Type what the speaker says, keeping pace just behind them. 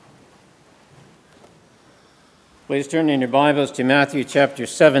Please turn in your Bibles to Matthew chapter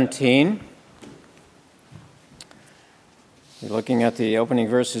 17. We're looking at the opening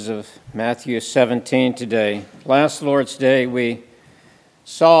verses of Matthew 17 today. Last Lord's Day, we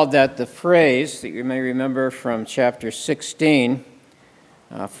saw that the phrase that you may remember from chapter 16,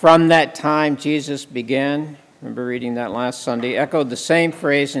 from that time Jesus began, remember reading that last Sunday, echoed the same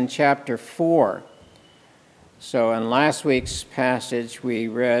phrase in chapter 4. So in last week's passage, we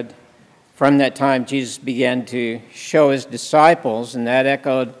read, from that time, Jesus began to show his disciples, and that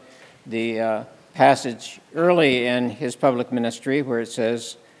echoed the passage early in his public ministry where it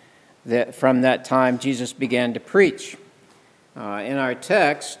says that from that time, Jesus began to preach. In our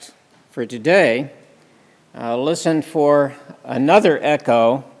text for today, listen for another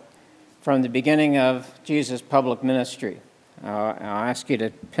echo from the beginning of Jesus' public ministry. I'll ask you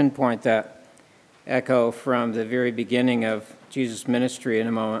to pinpoint that echo from the very beginning of Jesus' ministry in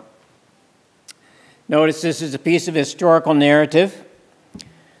a moment. Notice this is a piece of historical narrative.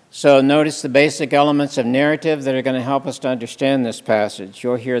 So notice the basic elements of narrative that are going to help us to understand this passage.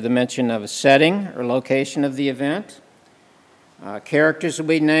 You'll hear the mention of a setting or location of the event. Characters will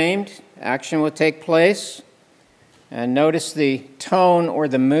be named. Action will take place. And notice the tone or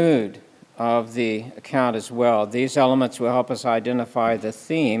the mood of the account as well. These elements will help us identify the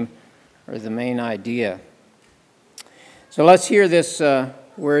theme or the main idea. So let's hear this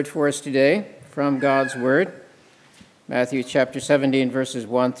word for us today from God's Word, Matthew chapter 17, verses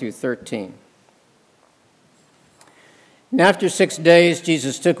 1 through 13. And after 6 days,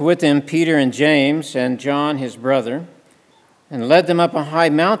 Jesus took with him Peter and James and John, his brother, and led them up a high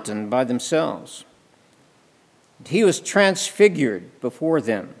mountain by themselves. And he was transfigured before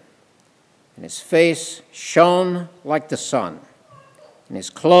them, and his face shone like the sun, and his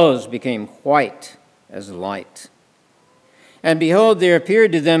clothes became white as light. And behold, there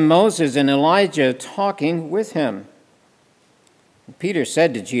appeared to them Moses and Elijah talking with him. And Peter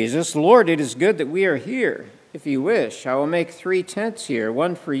said to Jesus, Lord, it is good that we are here. If you wish, I will make 3 tents here,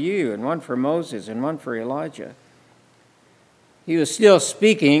 one for you, and one for Moses, and one for Elijah. He was still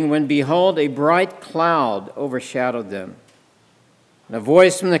speaking when, behold, a bright cloud overshadowed them. And a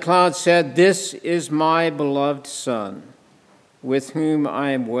voice from the cloud said, This is my beloved Son, with whom I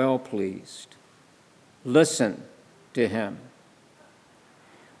am well pleased. Listen to him.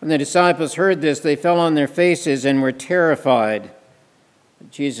 When the disciples heard this, they fell on their faces and were terrified.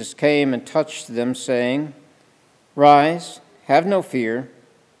 But Jesus came and touched them, saying, Rise, have no fear.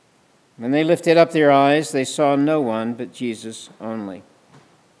 When they lifted up their eyes, they saw no one but Jesus only.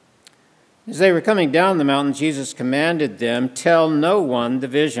 As they were coming down the mountain, Jesus commanded them, Tell no one the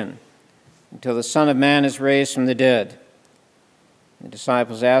vision until the Son of Man is raised from the dead. The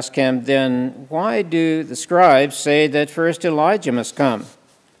disciples asked him, Then why do the scribes say that first Elijah must come?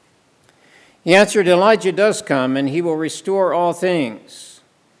 He answered, Elijah does come, and he will restore all things.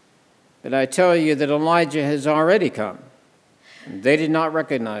 But I tell you that Elijah has already come. And they did not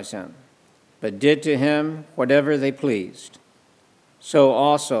recognize him, but did to him whatever they pleased. So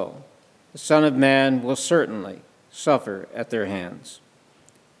also the Son of Man will certainly suffer at their hands.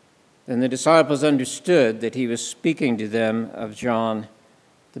 Then the disciples understood that he was speaking to them of John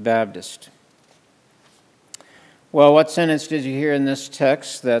the Baptist. Well, what sentence did you hear in this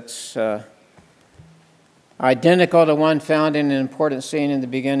text that's identical to one found in an important scene in the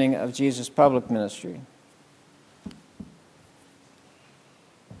beginning of Jesus' public ministry?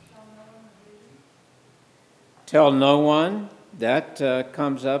 Tell no one. That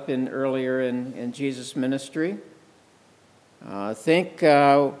comes up earlier in Jesus' ministry. Think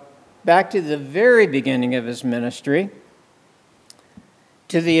back to the very beginning of his ministry,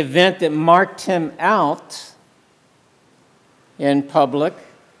 to the event that marked him out in public.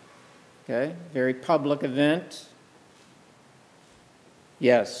 Okay, very public event.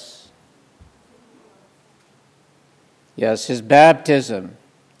 Yes. Yes, his baptism.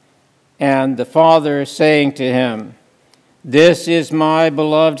 And the Father saying to him, This is my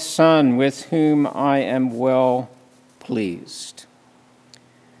beloved Son, with whom I am well pleased.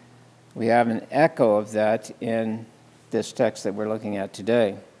 We have an echo of that in this text that we're looking at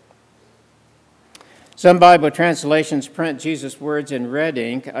today. Some Bible translations print Jesus' words in red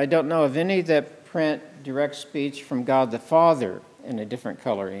ink. I don't know of any that print direct speech from God the Father in a different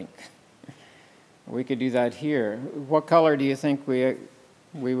color ink. We could do that here. What color do you think we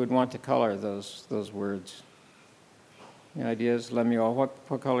would want to color those words? Any ideas, Lemuel?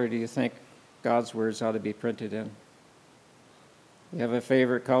 What color do you think God's words ought to be printed in? You have a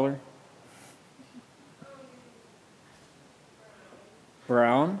favorite color?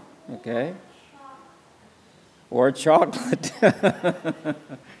 Brown? Okay. Or chocolate.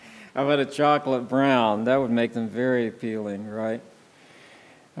 How about a chocolate brown? That would make them very appealing, right?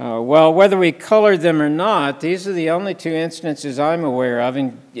 Well, whether we colored them or not, these are the only two instances I'm aware of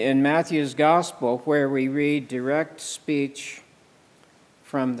in Matthew's Gospel where we read direct speech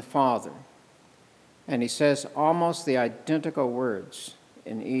from the Father. And he says almost the identical words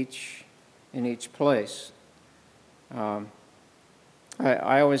in each place. I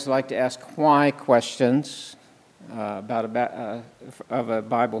always like to ask why questions of a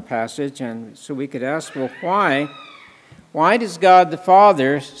Bible passage, and so we could ask, well, why does God the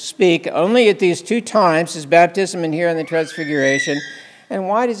Father speak only at these two times, his baptism and here in the Transfiguration, and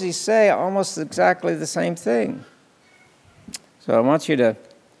why does he say almost exactly the same thing? So I want you to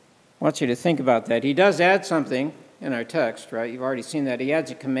think about that. He does add something in our text, right? You've already seen that. He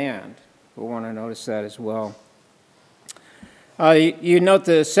adds a command. We'll want to notice that as well. You note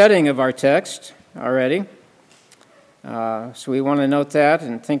the setting of our text already. So we want to note that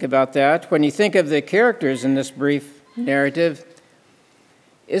and think about that. When you think of the characters in this brief narrative,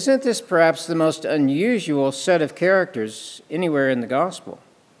 isn't this perhaps the most unusual set of characters anywhere in the gospel?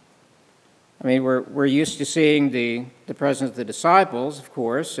 I mean, we're used to seeing the presence of the disciples, of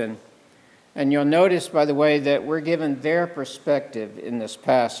course, and you'll notice, by the way, that we're given their perspective in this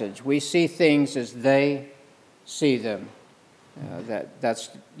passage. We see things as they see them.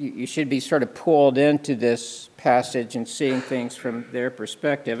 You should be sort of pulled into this passage and seeing things from their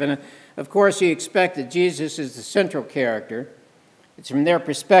perspective. And of course, you expect that Jesus is the central character. It's from their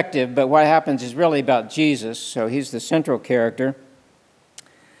perspective, but what happens is really about Jesus, so he's the central character.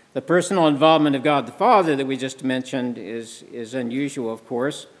 The personal involvement of God the Father that we just mentioned is unusual, of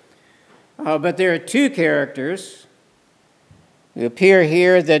course. But there are two characters who appear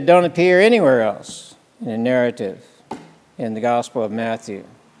here that don't appear anywhere else in the narrative in the Gospel of Matthew,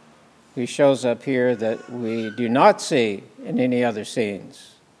 who shows up here that we do not see in any other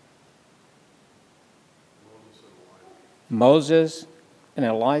scenes. Moses and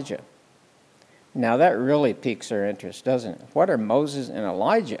Elijah. Now that really piques our interest, doesn't it? What are Moses and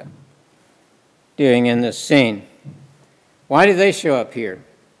Elijah doing in this scene? Why do they show up here?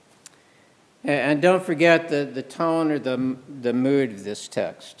 And don't forget the tone or the mood of this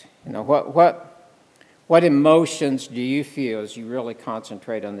text. You know, what emotions do you feel as you really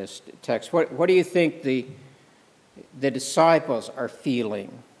concentrate on this text? What do you think the disciples are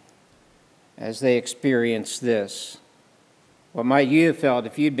feeling as they experience this? What might you have felt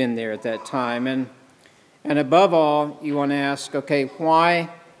if you'd been there at that time? And above all, you want to ask, okay, why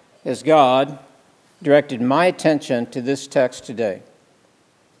has God directed my attention to this text today?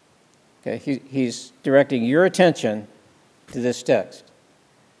 Okay, he's directing your attention to this text.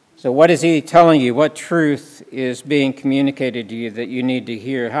 So what is he telling you? What truth is being communicated to you that you need to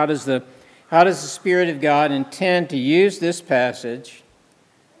hear? How does the Spirit of God intend to use this passage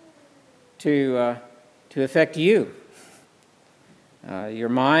to affect you? Your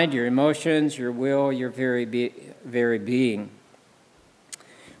mind, your emotions, your will, your very being.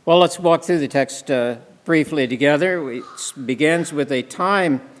 Well, let's walk through the text briefly together. It begins with a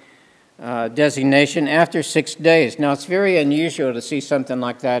time designation after 6 days. Now, it's very unusual to see something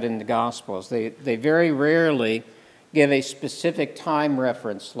like that in the Gospels. They very rarely give a specific time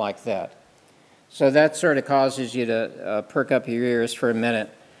reference like that. So that sort of causes you to perk up your ears for a minute.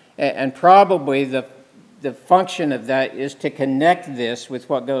 And probably the function of that is to connect this with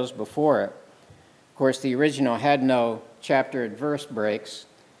what goes before it. Of course, the original had no chapter and verse breaks.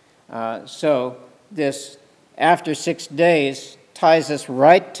 So this after 6 days ties us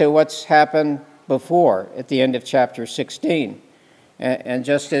right to what's happened before at the end of chapter 16. And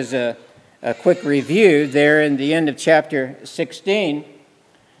just as a quick review, there in the end of chapter 16,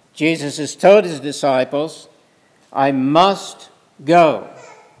 Jesus has told his disciples, I must go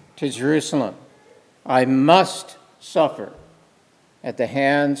to Jerusalem. I must suffer at the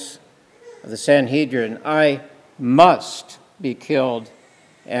hands of the Sanhedrin. I must be killed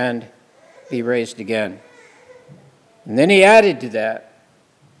and be raised again. And then he added to that,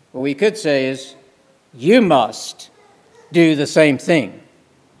 what we could say is, you must do the same thing.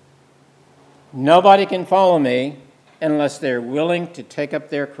 Nobody can follow me unless they're willing to take up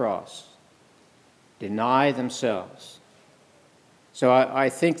their cross, deny themselves. So I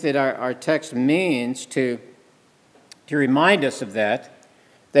think that our text means to remind us of that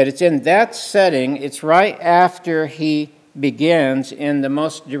it's in that setting, it's right after he begins in the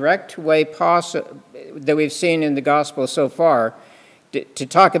most direct way possible that we've seen in the gospel so far to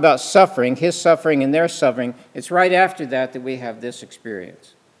talk about suffering, his suffering and their suffering. It's right after that we have this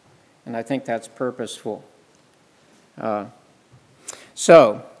experience. And I think that's purposeful. Let's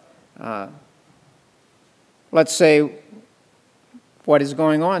say what is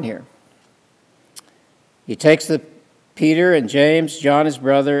going on here. He takes Peter and James, John his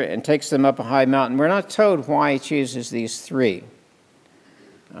brother, and takes them up a high mountain. We're not told why he chooses these three.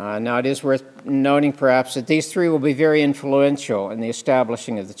 Now, it is worth noting, perhaps, that these three will be very influential in the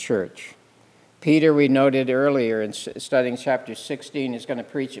establishing of the church. Peter, we noted earlier in studying chapter 16, is going to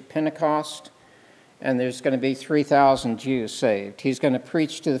preach at Pentecost, and there's going to be 3,000 Jews saved. He's going to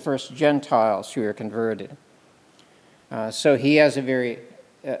preach to the first Gentiles who are converted. So he has a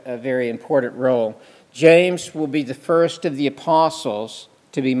very important role. James will be the first of the apostles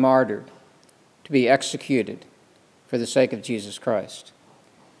to be martyred, to be executed for the sake of Jesus Christ.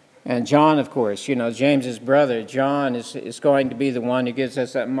 And John, of course, James's brother, John is going to be the one who gives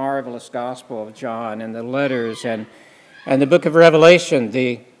us that marvelous gospel of John and the letters and the book of Revelation,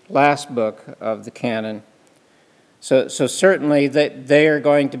 the last book of the canon. So certainly they are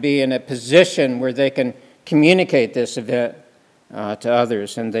going to be in a position where they can communicate this event to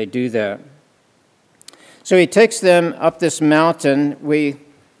others, and they do that. So he takes them up this mountain. We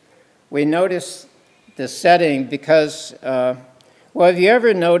notice the setting because... Well, have you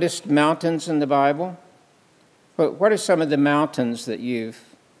ever noticed mountains in the Bible? What are some of the mountains that you've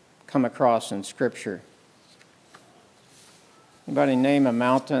come across in Scripture? Anybody name a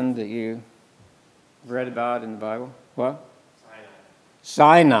mountain that you read about in the Bible? What?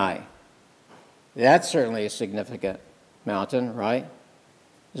 Sinai. That's certainly a significant mountain, right?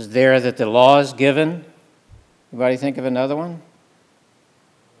 It's there that the law is given. Anybody think of another one?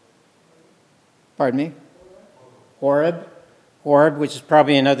 Pardon me? Horeb. Horeb, which is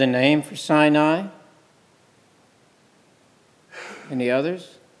probably another name for Sinai. Any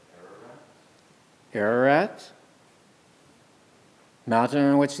others? Ararat. Mountain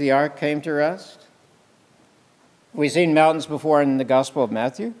on which the ark came to rest. Have we seen mountains before in the Gospel of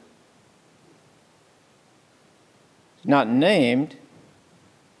Matthew? It's not named.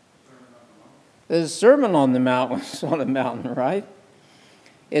 The Sermon on the Mount was on a mountain, right?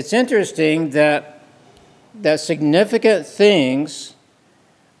 It's interesting that significant things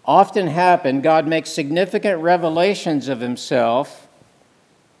often happen. God makes significant revelations of himself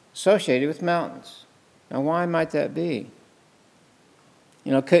associated with mountains. Now, why might that be?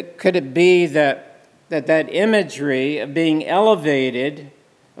 Could it be that imagery of being elevated,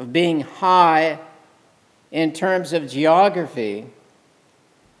 of being high in terms of geography,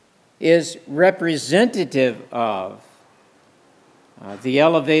 is representative of the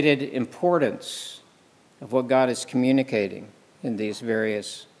elevated importance of what God is communicating in these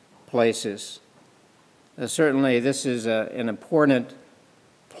various places? Certainly, this is an important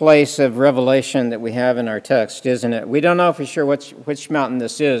place of revelation that we have in our text, isn't it? We don't know for sure which mountain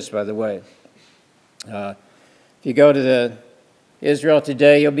this is, by the way. If you go to Israel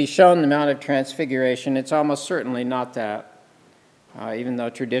today, you'll be shown the Mount of Transfiguration. It's almost certainly not that, even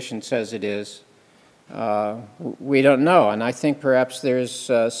though tradition says it is. We don't know, and I think perhaps there's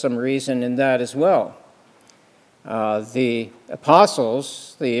some reason in that as well. The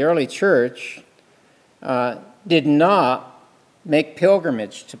apostles, the early church, did not make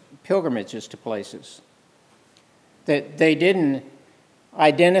pilgrimages to places. That they didn't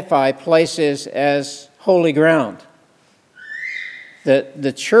identify places as holy ground. That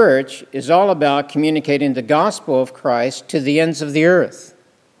the church is all about communicating the gospel of Christ to the ends of the earth.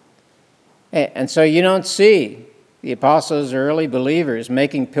 And so you don't see the apostles or early believers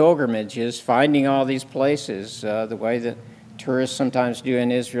making pilgrimages, finding all these places the way that tourists sometimes do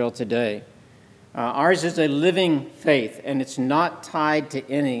in Israel today. Ours is a living faith, and it's not tied to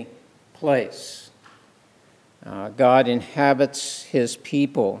any place. God inhabits his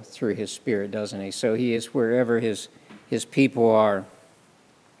people through his Spirit, doesn't he? So he is wherever his people are.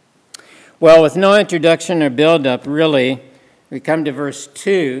 Well, with no introduction or build-up, really, we come to verse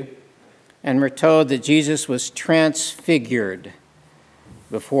 2, and we're told that Jesus was transfigured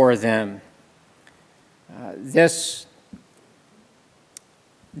before them. This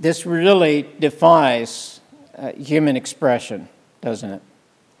really defies human expression, doesn't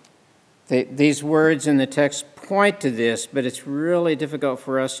it? These words in the text point to this, but it's really difficult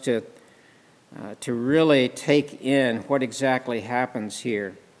for us to really take in what exactly happens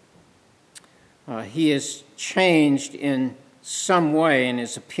here. He is changed in some way in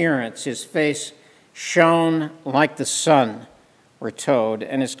his appearance. His face shone like the sun, we're told,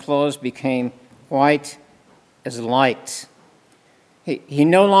 and his clothes became white as light. He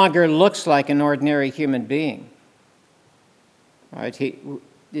no longer looks like an ordinary human being. Right?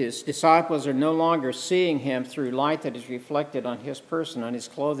 His disciples are no longer seeing him through light that is reflected on his person, on his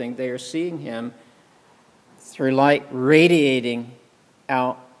clothing. They are seeing him through light radiating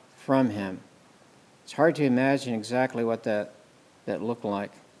out from him. It's hard to imagine exactly what that that look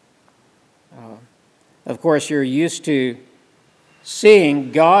like? Of course, you're used to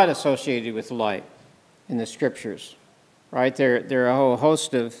seeing God associated with light in the Scriptures, right? There are a whole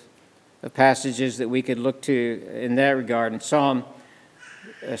host of passages that we could look to in that regard. In Psalm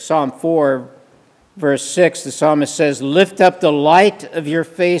 4, verse 6, the psalmist says, "Lift up the light of your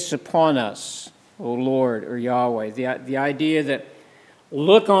face upon us, O Lord," or Yahweh. The idea that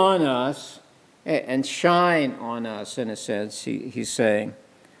look on us and shine on us, in a sense, he's saying.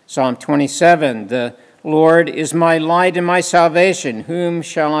 Psalm 27, "The Lord is my light and my salvation. Whom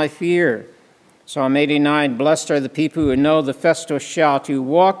shall I fear?" Psalm 89, "Blessed are the people who know the festal shout, who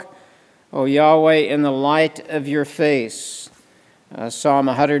walk, O Yahweh, in the light of your face." Psalm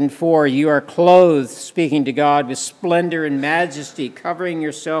 104, "You are clothed," speaking to God, "with splendor and majesty, covering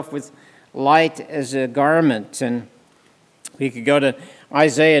yourself with light as a garment." And we could go to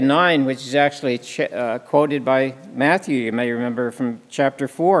Isaiah 9, which is actually quoted by Matthew, you may remember, from chapter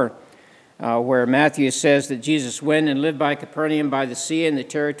 4, where Matthew says that Jesus went and lived by Capernaum by the sea in the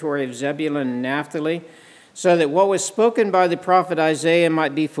territory of Zebulun and Naphtali, so that what was spoken by the prophet Isaiah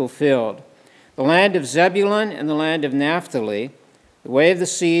might be fulfilled. The land of Zebulun and the land of Naphtali, the way of the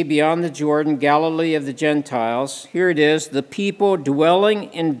sea beyond the Jordan, Galilee of the Gentiles. Here it is, "The people dwelling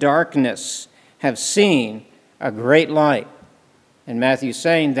in darkness have seen a great light." And Matthew's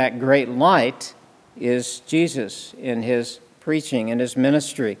saying that great light is Jesus in his preaching and his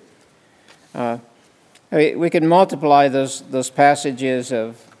ministry. We could multiply those passages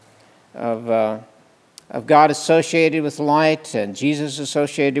of God associated with light and Jesus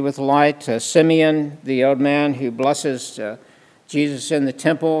associated with light. Simeon, the old man who blesses Jesus in the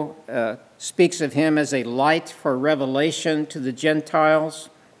temple, speaks of him as a light for revelation to the Gentiles.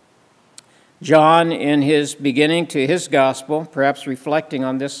 John, in his beginning to his gospel, perhaps reflecting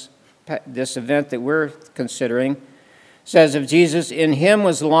on this event that we're considering, says of Jesus, "In him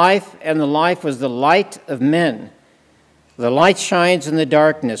was life, and the life was the light of men. The light shines in the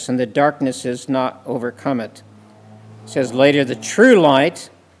darkness, and the darkness has not overcome it." It says later, "The true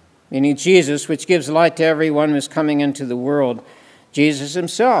light," meaning Jesus, "which gives light to everyone who is coming into the world." Jesus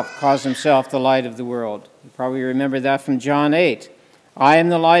himself calls himself the light of the world. You probably remember that from John 8. "I am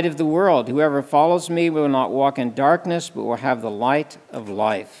the light of the world. Whoever follows me will not walk in darkness, but will have the light of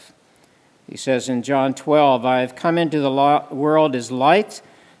life." He says in John 12, "I have come into the world as light,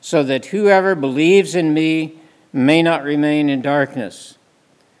 so that whoever believes in me may not remain in darkness."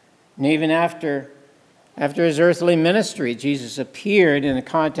 And even after his earthly ministry, Jesus appeared in the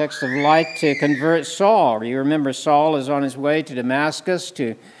context of light to convert Saul. You remember Saul is on his way to Damascus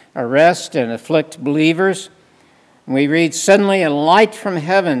to arrest and afflict believers. And we read, "Suddenly a light from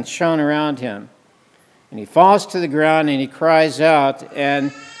heaven shone around him. And he falls to the ground and he cries out,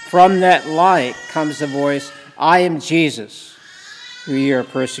 and from that light comes the voice, 'I am Jesus, who you are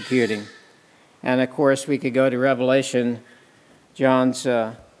persecuting.'" And of course, we could go to Revelation, John's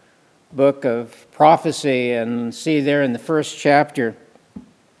book of prophecy, and see there in the first chapter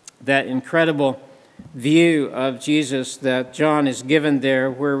that incredible view of Jesus that John is given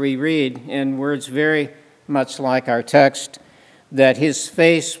there, where we read in words very much like our text, that his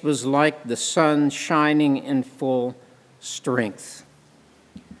face was like the sun shining in full strength.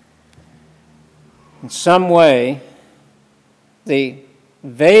 In some way, the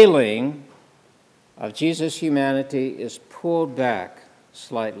veiling of Jesus' humanity is pulled back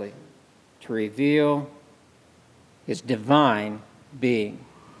slightly to reveal his divine being.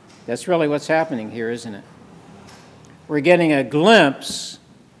 That's really what's happening here, isn't it? We're getting a glimpse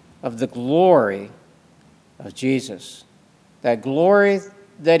of the glory of Jesus, that glory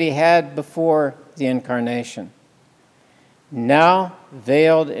that he had before the incarnation, now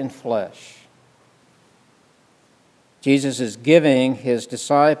veiled in flesh. Jesus is giving his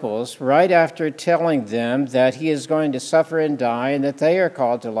disciples, right after telling them that he is going to suffer and die and that they are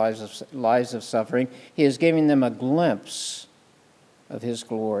called to lives of suffering, he is giving them a glimpse of his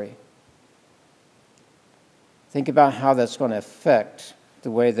glory. Think about how that's going to affect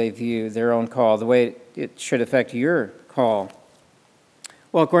the way they view their own call, the way it should affect your call.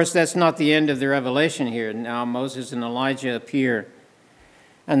 Well, of course, that's not the end of the revelation here. Now Moses and Elijah appear.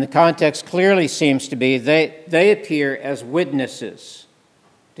 And the context clearly seems to be they appear as witnesses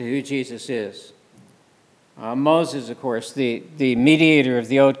to who Jesus is. Moses, of course, the mediator of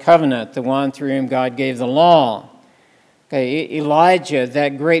the Old Covenant, the one through whom God gave the law. Okay, Elijah,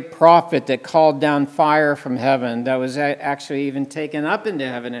 that great prophet that called down fire from heaven, that was actually even taken up into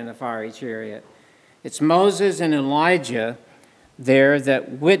heaven in a fiery chariot. It's Moses and Elijah there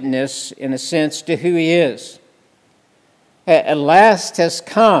that witness, in a sense, to who he is. At last has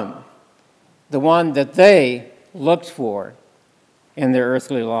come the one that they looked for, in their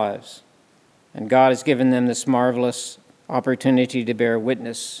earthly lives. And God has given them this marvelous opportunity to bear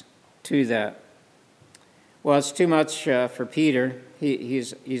witness to that. Well, it's too much for Peter.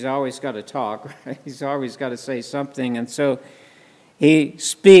 He's always got to talk, right? He's always got to say something. And so he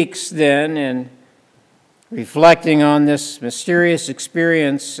speaks then, and reflecting on this mysterious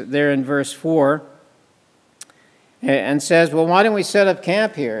experience there in verse 4, and says, well, why don't we set up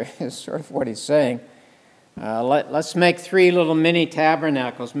camp here, is sort of what he's saying. Let's make 3 little mini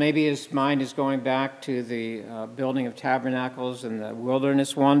tabernacles. Maybe his mind is going back to the building of tabernacles and the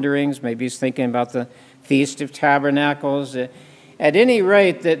wilderness wanderings. Maybe he's thinking about the Feast of Tabernacles. At any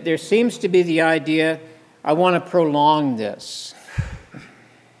rate, that there seems to be the idea, I want to prolong this.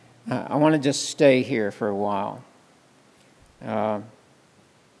 I want to just stay here for a while. That,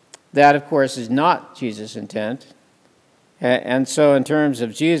 of course, is not Jesus' intent. And so in terms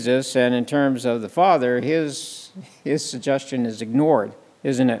of Jesus and in terms of the Father, his suggestion is ignored,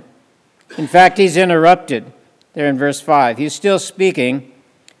 isn't it? In fact, he's interrupted there in verse 5. He's still speaking,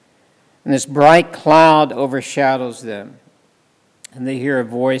 and this bright cloud overshadows them. And they hear a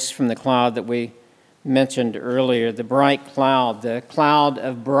voice from the cloud that we mentioned earlier, the bright cloud, the cloud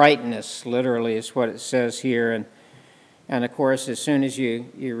of brightness, literally is what it says here. And of course, as soon as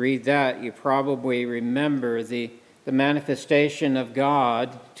you read that, you probably remember the manifestation of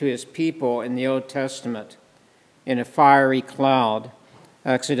God to his people in the Old Testament in a fiery cloud.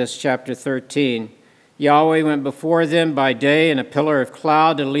 Exodus chapter 13. Yahweh went before them by day in a pillar of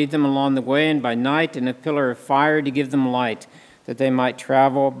cloud to lead them along the way, and by night in a pillar of fire to give them light, that they might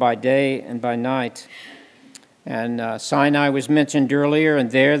travel by day and by night. And Sinai was mentioned earlier, and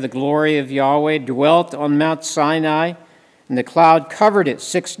there the glory of Yahweh dwelt on Mount Sinai, and the cloud covered it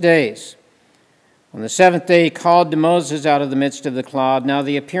 6 days. On the 7th day, he called to Moses out of the midst of the cloud. Now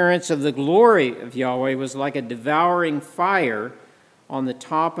the appearance of the glory of Yahweh was like a devouring fire on the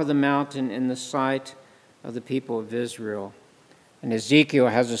top of the mountain in the sight of the people of Israel. And Ezekiel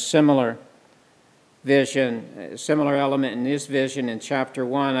has a similar vision, a similar element in his vision in chapter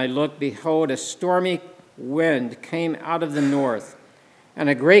 1. I looked, behold, a stormy wind came out of the north, and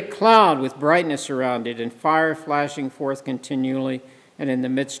a great cloud with brightness around it, and fire flashing forth continually, and in the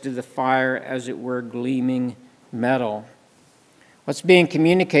midst of the fire, as it were, gleaming metal. What's being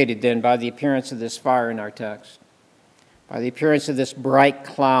communicated then by the appearance of this fire in our text? By the appearance of this bright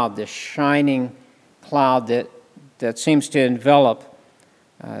cloud, this shining cloud that seems to envelop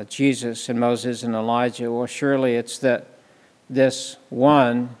Jesus and Moses and Elijah. Well, surely it's that this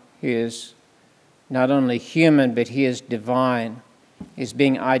one is not only human, but he is divine. He's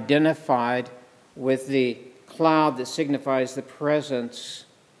being identified with the cloud that signifies the presence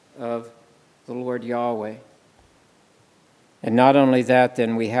of the Lord Yahweh. And not only that,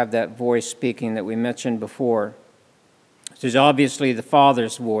 then we have that voice speaking that we mentioned before. This is obviously the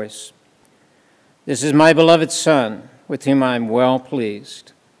Father's voice. This is my beloved Son, with whom I am well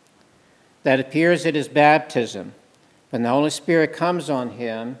pleased. That appears at his baptism, when the Holy Spirit comes on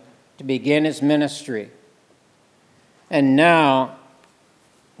him to begin his ministry. And now,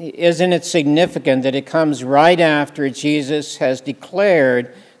 isn't it significant that it comes right after Jesus has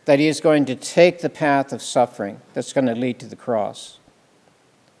declared that he is going to take the path of suffering that's going to lead to the cross?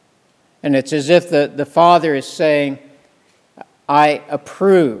 And it's as if the Father is saying, I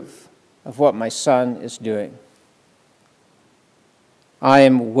approve of what my Son is doing. I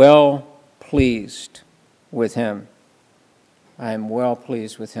am well pleased with him. I am well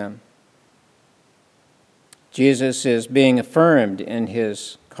pleased with him. Jesus is being affirmed in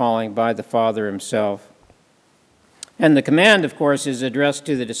his calling by the Father himself. And the command, of course, is addressed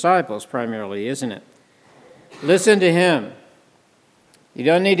to the disciples primarily, isn't it? Listen to him. You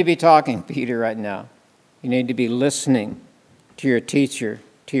don't need to be talking, Peter, right now. You need to be listening to your teacher,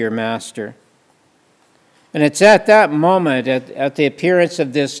 to your master. And it's at that moment, at the appearance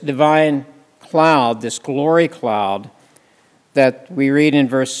of this divine cloud, this glory cloud, that we read in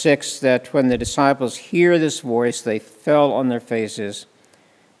verse 6 that when the disciples hear this voice, they fell on their faces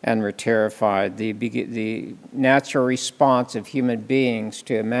and were terrified. The natural response of human beings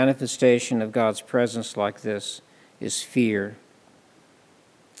to a manifestation of God's presence like this is fear.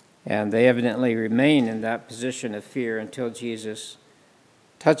 And they evidently remain in that position of fear until Jesus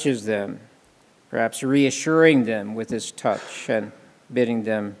touches them, perhaps reassuring them with his touch and bidding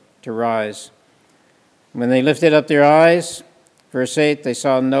them to rise. When they lifted up their eyes, verse 8, they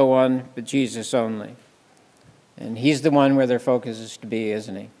saw no one but Jesus only. And he's the one where their focus is to be,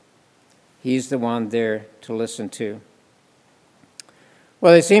 isn't he? He's the one there to listen to.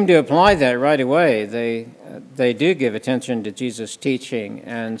 Well, they seem to apply that right away. They do give attention to Jesus' teaching.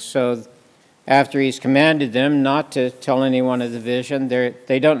 And so after he's commanded them not to tell anyone of the vision.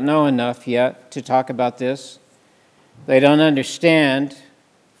 They don't know enough yet to talk about this. They don't understand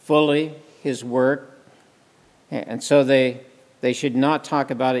fully his work, and so they should not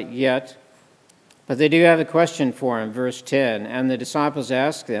talk about it yet. But they do have a question for him, verse 10. And the disciples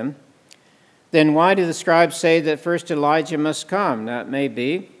ask them, then why do the scribes say that first Elijah must come? Now, it may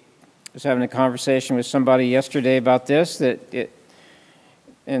be. I was having a conversation with somebody yesterday about this,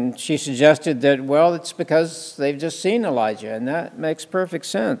 and she suggested that, well, it's because they've just seen Elijah, and that makes perfect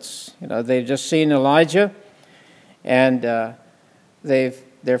sense. They've just seen Elijah, and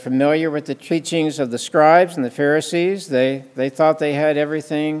they're familiar with the teachings of the scribes and the Pharisees. They thought they had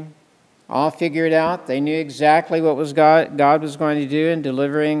everything all figured out. They knew exactly what God was going to do in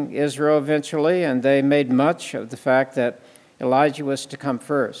delivering Israel eventually, and they made much of the fact that Elijah was to come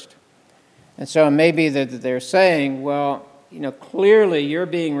first. And so maybe that they're saying, well, clearly you're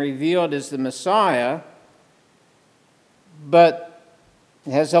being revealed as the Messiah, but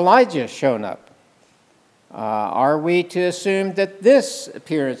has Elijah shown up? Are we to assume that this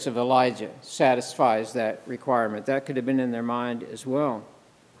appearance of Elijah satisfies that requirement? That could have been in their mind as well.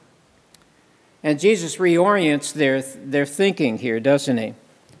 And Jesus reorients their thinking here, doesn't he?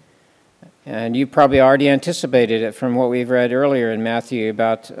 And you probably already anticipated it from what we've read earlier in Matthew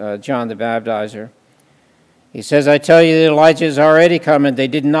about John the Baptizer. He says, I tell you that Elijah is already come, and they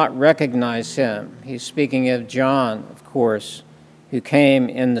did not recognize him. He's speaking of John, of course, who came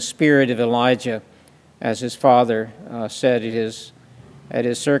in the spirit of Elijah, as his father said at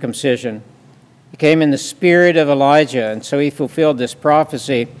his circumcision. He came in the spirit of Elijah, and so he fulfilled this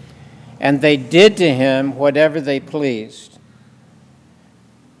prophecy. And they did to him whatever they pleased.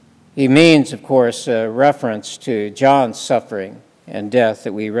 He means, of course, a reference to John's suffering and death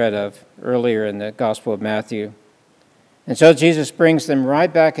that we read of earlier in the Gospel of Matthew. And so Jesus brings them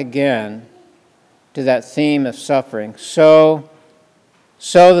right back again to that theme of suffering. So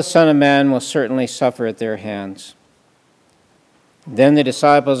the Son of Man will certainly suffer at their hands. Then the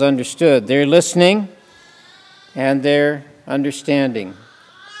disciples understood. They're listening and they're understanding.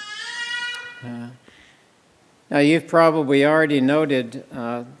 Now, you've probably already noted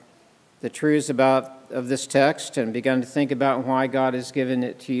the truths of this text and begun to think about why God has given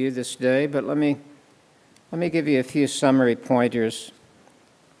it to you this day, but let me give you a few summary pointers.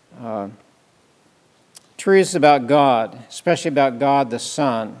 Truths about God, especially about God the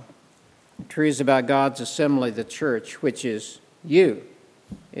Son. Truths about God's assembly, the church, which is you,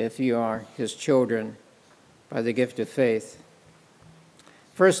 if you are his children by the gift of faith.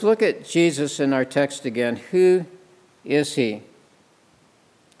 First, look at Jesus in our text again. Who is he?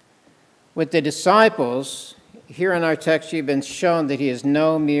 With the disciples, here in our text, you've been shown that he is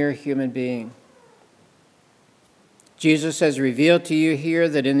no mere human being. Jesus has revealed to you here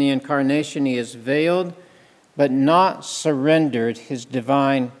that in the incarnation he has veiled, but not surrendered his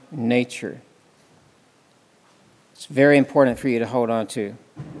divine nature. It's very important for you to hold on to.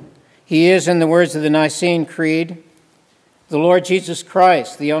 He is, in the words of the Nicene Creed, the Lord Jesus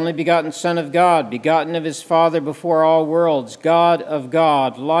Christ, the only begotten Son of God, begotten of his Father before all worlds, God of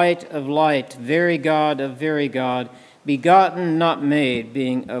God, light of light, very God of very God, begotten, not made,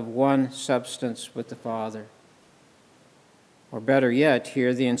 being of one substance with the Father. Or better yet,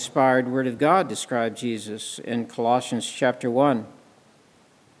 here the inspired Word of God describes Jesus in Colossians chapter 1.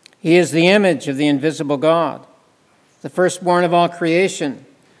 He is the image of the invisible God, the firstborn of all creation.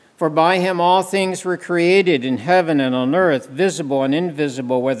 For by him all things were created in heaven and on earth, visible and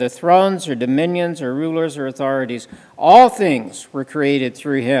invisible, whether thrones or dominions or rulers or authorities. All things were created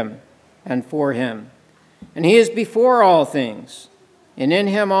through him and for him. And he is before all things, and in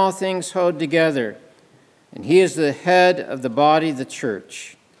him all things hold together. And he is the head of the body, the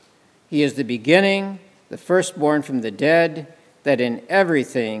church. He is the beginning, the firstborn from the dead, that in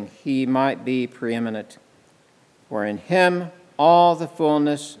everything he might be preeminent. For in him all the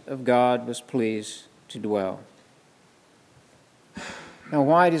fullness of God was pleased to dwell. Now,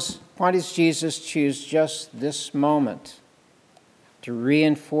 why does Jesus choose just this moment to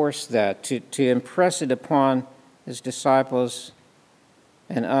reinforce that, to impress it upon his disciples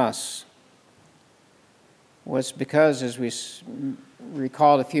and us? Well, it's because, as we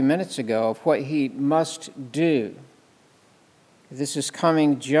recalled a few minutes ago, of what he must do. This is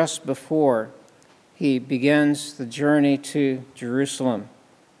coming just before he begins the journey to Jerusalem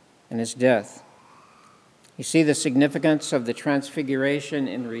and his death. You see the significance of the transfiguration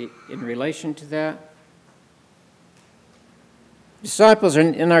in relation to that? Disciples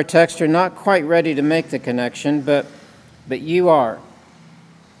in our text are not quite ready to make the connection, but you are.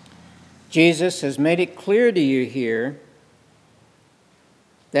 Jesus has made it clear to you here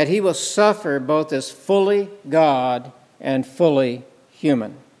that he will suffer both as fully God and fully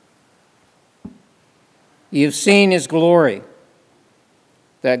human. You've seen his glory.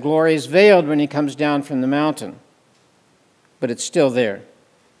 That glory is veiled when he comes down from the mountain, but it's still there.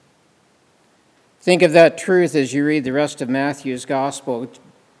 Think of that truth as you read the rest of Matthew's gospel.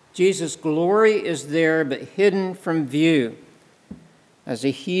 Jesus' glory is there, but hidden from view as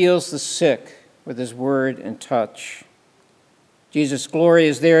he heals the sick with his word and touch. Jesus' glory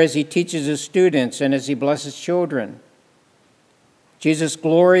is there as he teaches his students and as he blesses children. Jesus'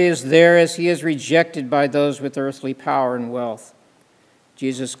 glory is there as he is rejected by those with earthly power and wealth.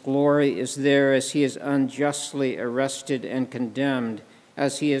 Jesus' glory is there as he is unjustly arrested and condemned,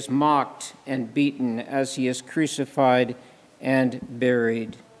 as he is mocked and beaten, as he is crucified and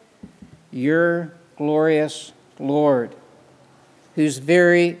buried. Your glorious Lord, whose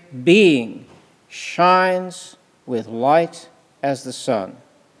very being shines with light as the sun,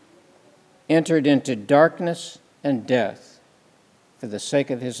 entered into darkness and death for the sake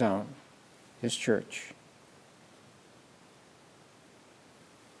of his own, his church.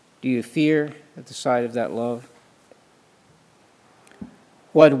 Do you fear at the sight of that love?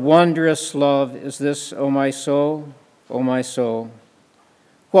 What wondrous love is this, O my soul, O my soul?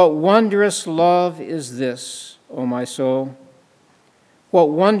 What wondrous love is this, O my soul? What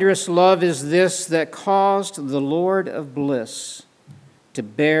wondrous love is this that caused the Lord of bliss to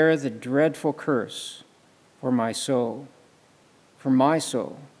bear the dreadful curse for my soul,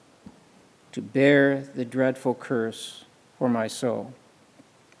 to bear the dreadful curse for my soul.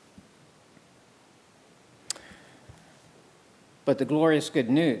 But the glorious good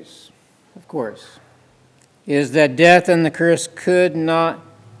news, of course, is that death and the curse could not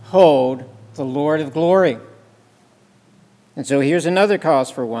hold the Lord of glory. And so here's another cause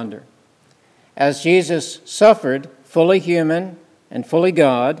for wonder. As Jesus suffered, fully human and fully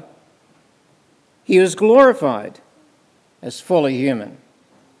God, he was glorified as fully human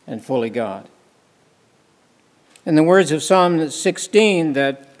and fully God. In the words of Psalm 16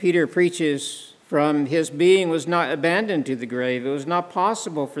 that Peter preaches from, his being was not abandoned to the grave. It was not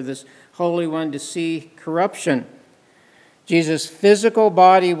possible for this Holy One to see corruption. Jesus' physical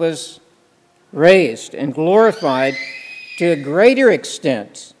body was raised and glorified to a greater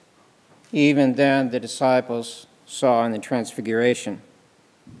extent even than the disciples saw in the Transfiguration.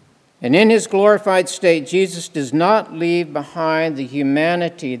 And in his glorified state, Jesus does not leave behind the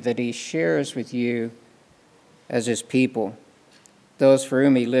humanity that he shares with you as his people, those for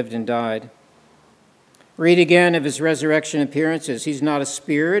whom he lived and died. Read again of his resurrection appearances. He's not a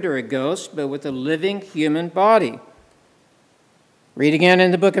spirit or a ghost, but with a living human body. Read again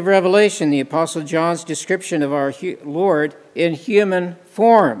in the book of Revelation, the Apostle John's description of our Lord in human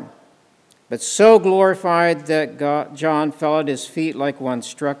form, but so glorified that John fell at his feet like one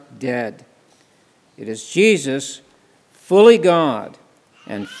struck dead. It is Jesus, fully God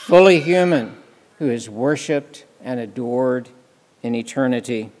and fully human, who is worshipped and adored in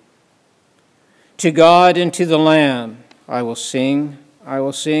eternity. To God and to the Lamb I will sing, I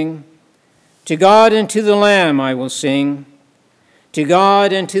will sing. To God and to the Lamb I will sing. To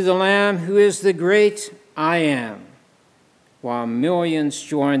God and to the Lamb who is the great I am. While millions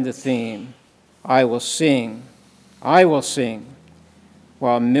join the theme, I will sing, I will sing.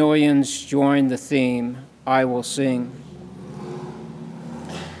 While millions join the theme, I will sing.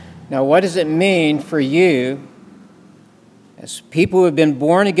 Now, what does it mean for you, as people who have been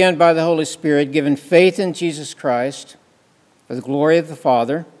born again by the Holy Spirit, given faith in Jesus Christ for the glory of the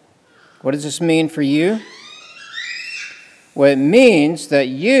Father? What does this mean for you? Well, it means that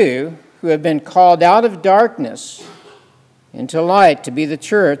you, who have been called out of darkness into light to be the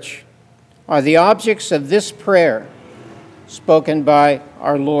church, are the objects of this prayer spoken by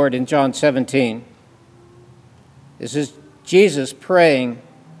our Lord in John 17. This is Jesus praying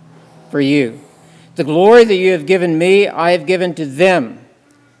for you. The glory that you have given me, I have given to them,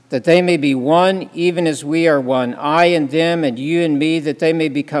 that they may be one, even as we are one, I and them, and you and me, that they may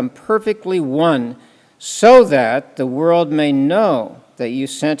become perfectly one, so that the world may know that you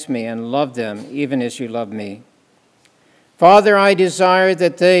sent me and loved them, even as you loved me. Father, I desire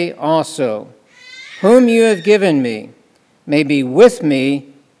that they also, whom you have given me, may be with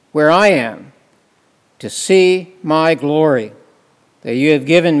me where I am, to see my glory that you have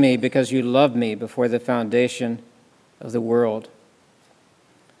given me because you loved me before the foundation of the world.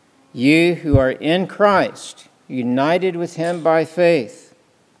 You who are in Christ, united with him by faith,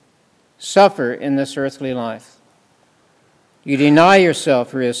 suffer in this earthly life. You deny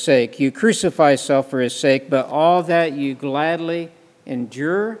yourself for his sake. You crucify yourself for his sake, but all that you gladly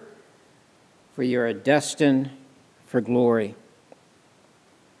endure, for you are destined for glory.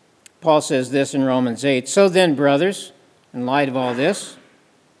 Paul says this in Romans 8. So then, brothers, in light of all this,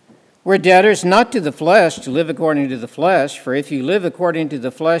 we're debtors not to the flesh to live according to the flesh, for if you live according to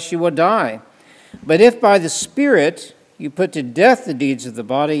the flesh, you will die. But if by the Spirit you put to death the deeds of the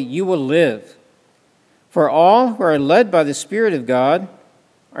body, you will live. For all who are led by the Spirit of God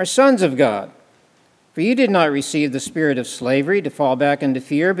are sons of God. For you did not receive the spirit of slavery to fall back into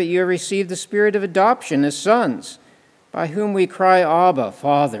fear, but you have received the spirit of adoption as sons, by whom we cry, Abba,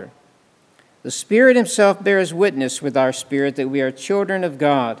 Father. The Spirit himself bears witness with our spirit that we are children of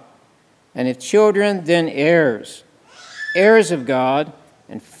God. And if children, then heirs, heirs of God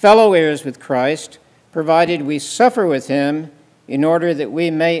and fellow heirs with Christ, provided we suffer with him in order that we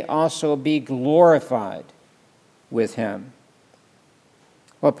may also be glorified with him.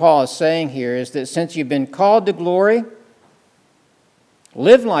 What Paul is saying here is that since you've been called to glory,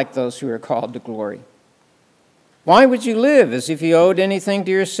 live like those who are called to glory. Why would you live as if you owed anything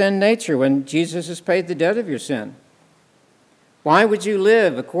to your sin nature when Jesus has paid the debt of your sin? Why would you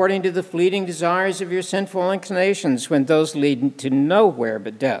live according to the fleeting desires of your sinful inclinations when those lead to nowhere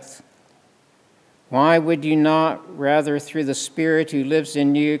but death? Why would you not rather, through the Spirit who lives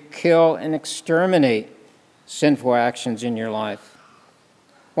in you, kill and exterminate sinful actions in your life?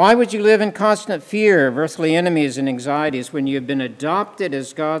 Why would you live in constant fear of earthly enemies and anxieties when you have been adopted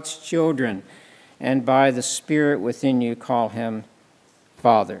as God's children and by the Spirit within you call him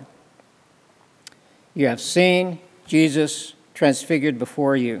Father? You have seen Jesus transfigured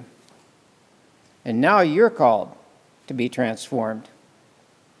before you, and now you're called to be transformed.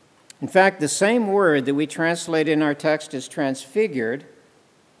 In fact, the same word that we translate in our text as transfigured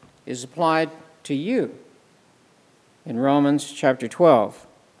is applied to you in Romans chapter 12.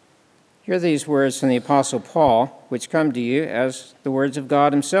 Hear these words from the Apostle Paul, which come to you as the words of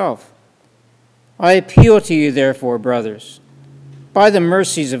God himself. I appeal to you, therefore, brothers, by the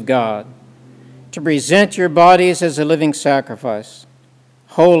mercies of God, to present your bodies as a living sacrifice,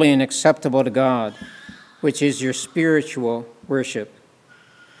 holy and acceptable to God, which is your spiritual worship.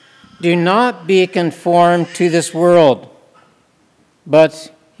 Do not be conformed to this world,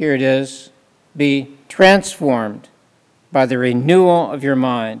 but, here it is, be transformed by the renewal of your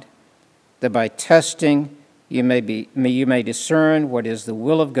mind, that by testing you may discern what is the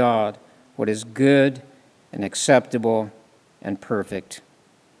will of God, what is good and acceptable and perfect.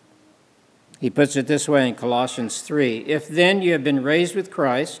 He puts it this way in Colossians 3, If then you have been raised with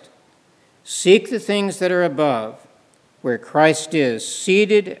Christ, seek the things that are above, where Christ is,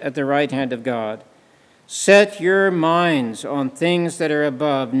 seated at the right hand of God. Set your minds on things that are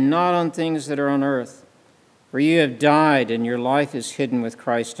above, not on things that are on earth. For you have died, and your life is hidden with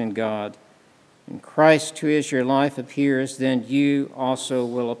Christ in God. When Christ, who is your life, appears, then you also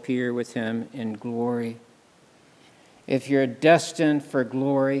will appear with him in glory. If you're destined for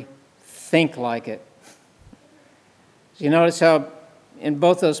glory, think like it. So you notice how in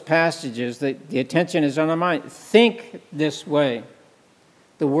both those passages the attention is on the mind. Think this way.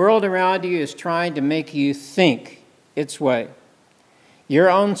 The world around you is trying to make you think its way. Your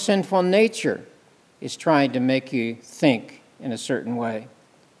own sinful nature is trying to make you think in a certain way.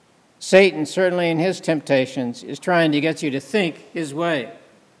 Satan, certainly in his temptations, is trying to get you to think his way.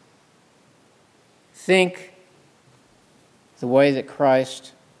 Think the way that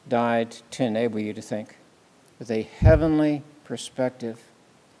Christ died to enable you to think, with a heavenly perspective.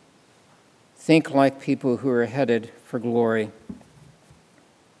 Think like people who are headed for glory.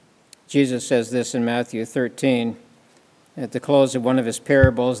 Jesus says this in Matthew 13, at the close of one of his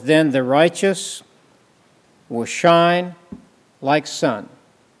parables, Then the righteous will shine like sun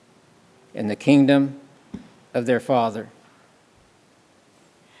in the kingdom of their Father.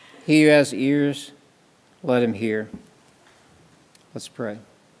 He who has ears, let him hear. Let's pray.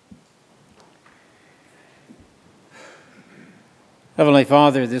 Heavenly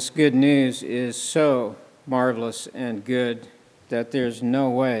Father, this good news is so marvelous and good that there's no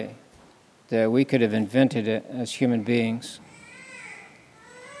way that we could have invented it as human beings.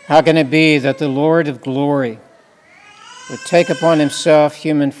 How can it be that the Lord of glory would take upon himself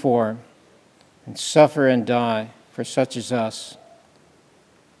human form and suffer and die for such as us?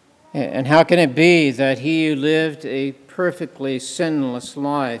 And how can it be that he who lived a perfectly sinless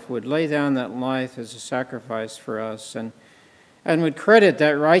life would lay down that life as a sacrifice for us and would credit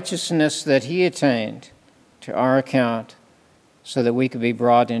that righteousness that he attained to our account so that we could be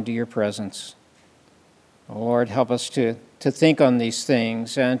brought into your presence? Oh, Lord, help us to think on these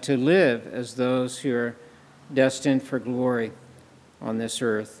things and to live as those who are destined for glory on this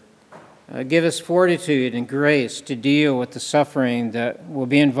earth. Give us fortitude and grace to deal with the suffering that will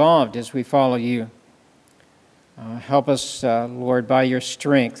be involved as we follow you. Help us, Lord, by your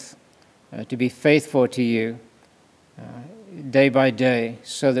strength to be faithful to you day by day,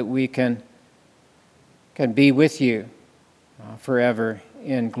 so that we can be with you forever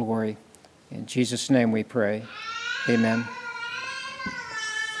in glory. In Jesus' name we pray. Amen.